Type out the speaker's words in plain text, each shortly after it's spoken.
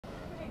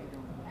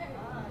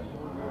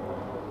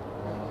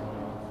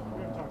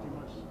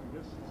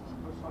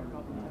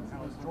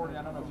Jordan,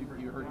 I don't know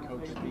if you heard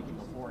Coach speaking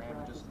beforehand,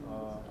 but just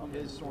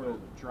his sort of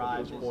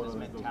drive, his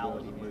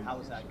mentality. I mean, how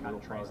is that kind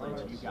of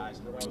translating to you guys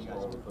and the way you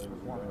guys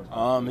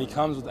perform? He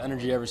comes with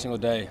energy every single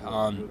day.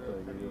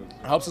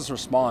 It helps us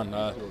respond.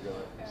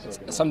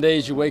 Some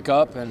days you wake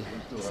up and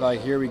it's like,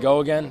 here we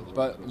go again,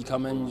 but you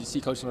come in, you see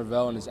Coach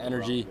Norvell and his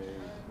energy,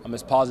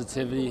 his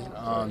positivity,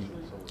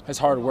 his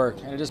hard work,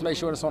 and it just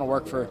makes you just want to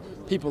work for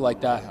people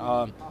like that.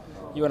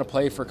 You want to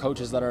play for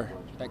coaches that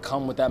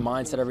come with that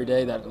mindset every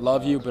day, that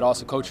love you, but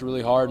also coach you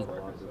really hard.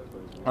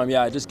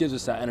 Yeah, it just gives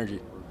us that energy.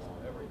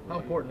 How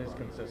important is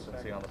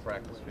consistency on the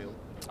practice field?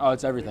 Oh,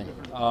 it's everything.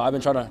 I've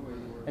been trying to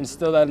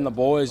instill that in the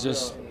boys,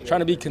 just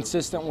trying to be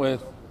consistent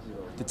with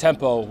the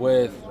tempo,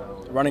 with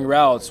running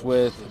routes,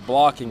 with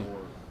blocking.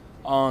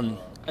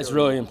 It's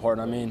really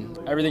important. I mean,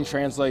 everything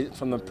translates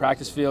from the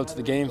practice field to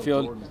the game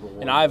field,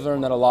 and I've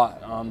learned that a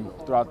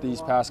lot throughout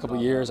these past couple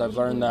of years. I've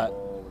learned that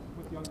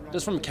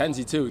just from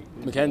Mackenzie too.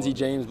 Mackenzie,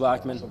 James,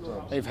 Blackman,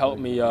 they've helped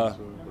me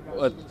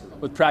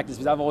with practice,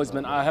 because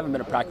I haven't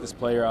been a practice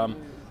player.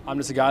 I'm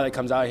just a guy that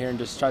comes out here and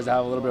just tries to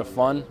have a little bit of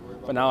fun.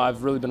 But now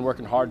I've really been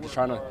working hard to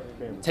trying to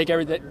take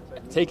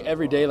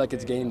every day like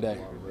it's game day.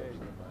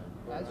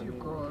 As you've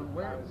grown,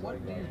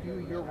 what do you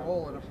view your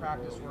role in a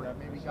practice where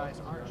maybe guys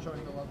aren't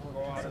showing the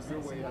level of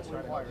consistency that's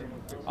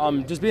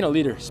required? Just being a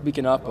leader,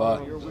 speaking up,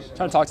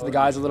 trying to talk to the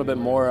guys a little bit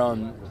more,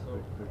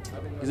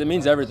 because it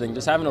means everything.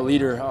 Just having a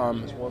leader.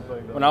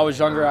 When I was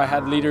younger, I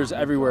had leaders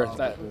everywhere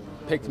that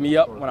picked me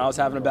up when I was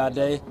having a bad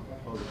day.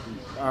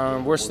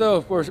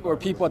 We're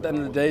people at the end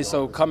of the day,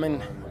 so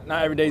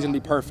not every day is gonna be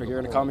perfect. You're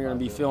gonna come, you're gonna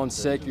be feeling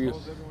sick. You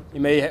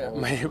may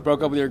have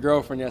broke up with your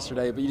girlfriend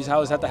yesterday, but you just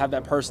always have to have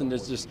that person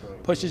that just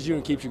pushes you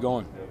and keeps you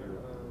going.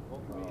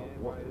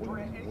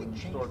 Jordan, anything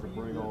changed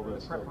for you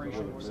in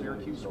preparation for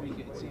Syracuse week?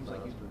 It seems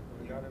like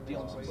you're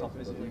dealing with some stuff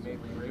physically, maybe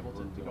you were able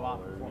to go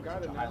out and perform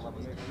at such a high level.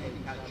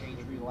 Anything kind of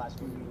changed for you the last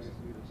few weeks?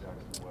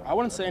 I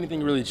wouldn't say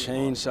anything really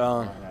changed.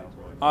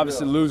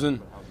 Obviously,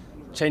 losing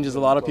changes a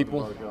lot of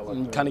people,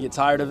 and you kind of get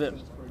tired of it.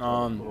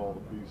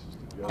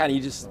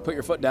 You just put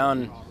your foot down,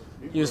 and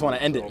you just want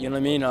to end it, you know what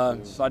I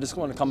mean? So I just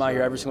want to come out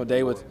here every single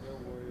day with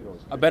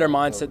a better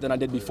mindset than I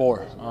did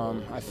before.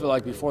 I feel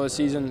like before the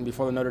season,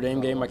 before the Notre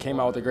Dame game, I came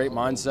out with a great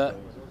mindset.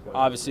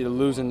 Obviously, the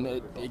losing,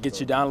 it gets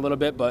you down a little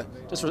bit, but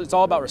it's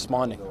all about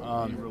responding.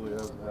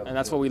 And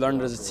that's what we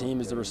learned as a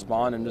team, is to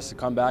respond and just to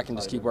come back and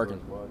just keep working.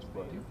 Do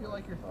you feel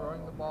like you're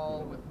throwing the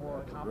ball with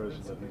more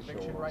confidence and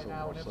conviction right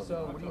now? And if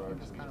so, what do you think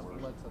has kind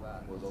of led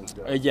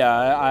to that?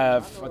 Yeah, I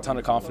have a ton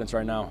of confidence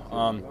right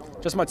now.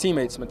 Just my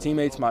teammates,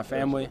 my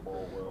family,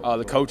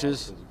 the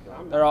coaches.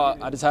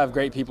 I just have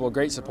great people, a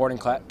great supporting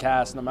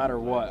cast, no matter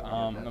what.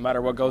 No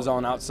matter what goes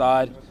on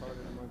outside,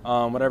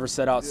 whatever's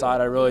said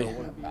outside,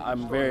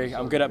 I'm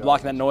good at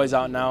blocking that noise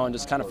out now and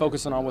just kind of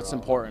focusing on what's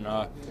important.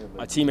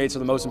 My teammates are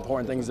the most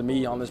important things to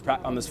me on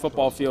this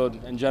football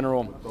field in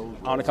general.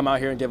 I want to come out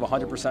here and give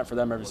 100% for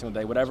them every single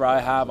day. Whatever I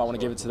have, I want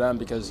to give it to them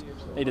because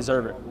they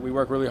deserve it. We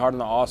work really hard in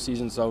the off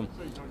season, so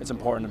it's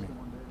important to me.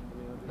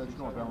 Coach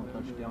Norvell and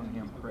Coach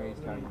Dillingham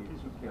praised how you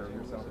carry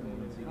yourself in the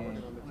UNC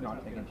game,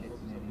 not taking hits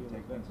and you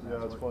take things from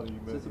that sort. Is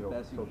this the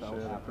best you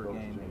felt after a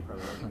game in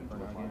preparation for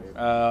another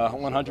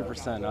game?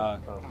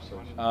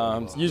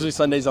 100%. Usually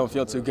Sundays don't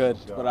feel too good,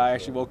 but I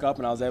actually woke up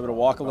and I was able to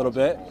walk a little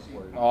bit.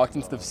 I walked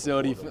into the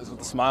facility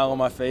with a smile on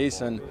my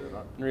face, and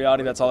in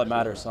reality, that's all that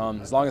matters.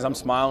 As long as I'm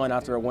smiling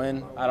after a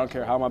win, I don't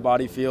care how my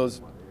body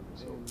feels.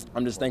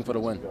 I'm just thankful to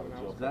win.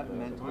 Is that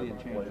mentally a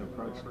change of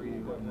approach for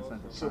you in the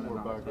sense of trying to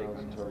not take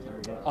unnecessary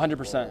hits?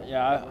 100%.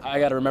 Yeah, I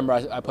got to remember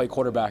I play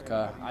quarterback.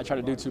 I try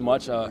to do too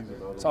much.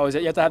 It's always,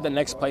 you have to have the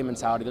next play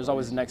mentality. There's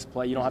always the next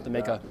play. You don't have to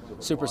make a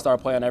superstar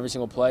play on every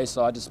single play.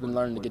 So I just been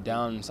learning to get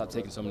down and stop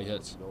taking so many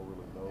hits.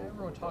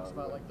 Everyone talks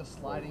about like the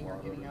sliding or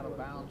getting out of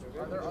bounds.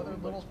 Are there other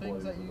little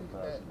things that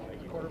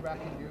the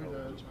quarterback can do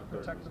to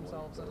protect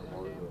themselves in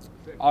games?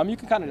 You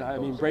can kind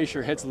of, brace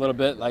your hits a little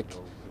bit, like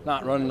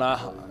not running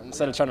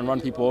instead of trying to run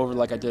people over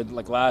like I did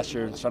like last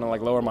year, trying to like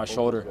lower my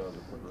shoulder.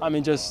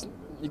 Just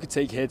you could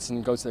take hits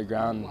and go to the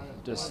ground,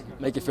 and just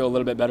make it feel a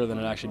little bit better than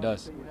it actually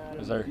does.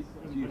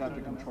 Do you have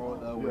to control it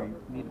though, where you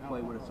need to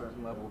play with a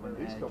certain level of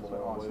an edge, but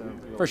also?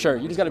 For sure,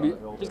 you just got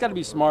to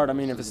be smart.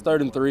 If it's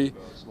 3rd and 3, you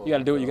got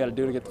to do what you got to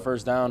do to get the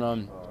first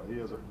down.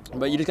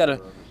 But you just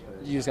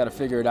got to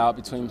figure it out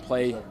between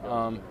play.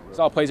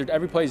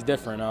 Every play is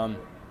different.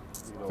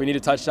 If we need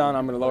a touchdown,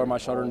 I'm going to lower my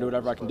shoulder and do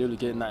whatever I can do to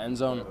get in that end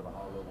zone.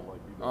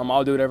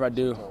 I'll do whatever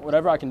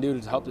I can do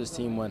to help this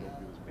team win.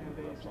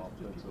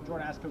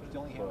 Jordan asked Coach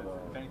Dillingham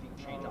if anything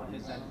changed on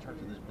his end in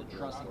terms of the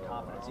trust and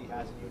confidence he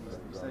has in you.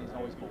 He said he's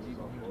always believed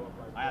in you.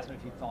 I asked him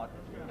if he thought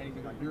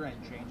anything on your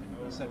end changed,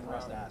 and he said for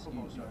us to ask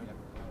you. So,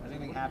 has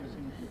anything happened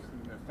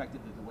that affected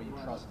the way you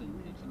trust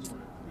and sort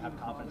of have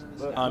confidence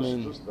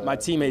in this?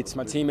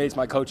 My teammates,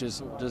 my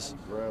coaches, just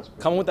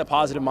coming with that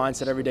positive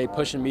mindset every day,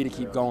 pushing me to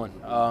keep going.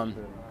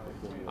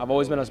 I've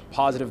always been a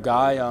positive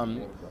guy.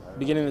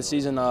 Beginning of the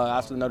season,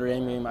 after the Notre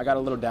Dame game, I got a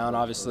little down,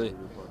 obviously,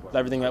 with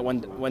everything that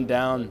went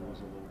down.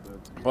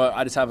 But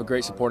I just have a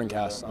great supporting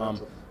cast.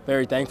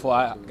 Very thankful.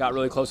 I got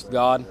really close with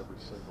God,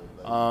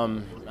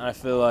 I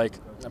feel like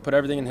I put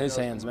everything in his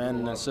hands, man.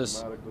 And it's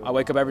just, I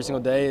wake up every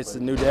single day. It's a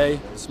new day,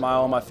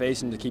 smile on my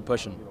face, and to keep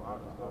pushing.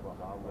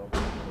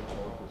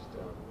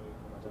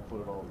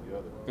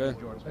 Good.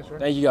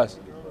 Thank you, guys.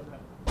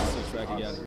 6 track again.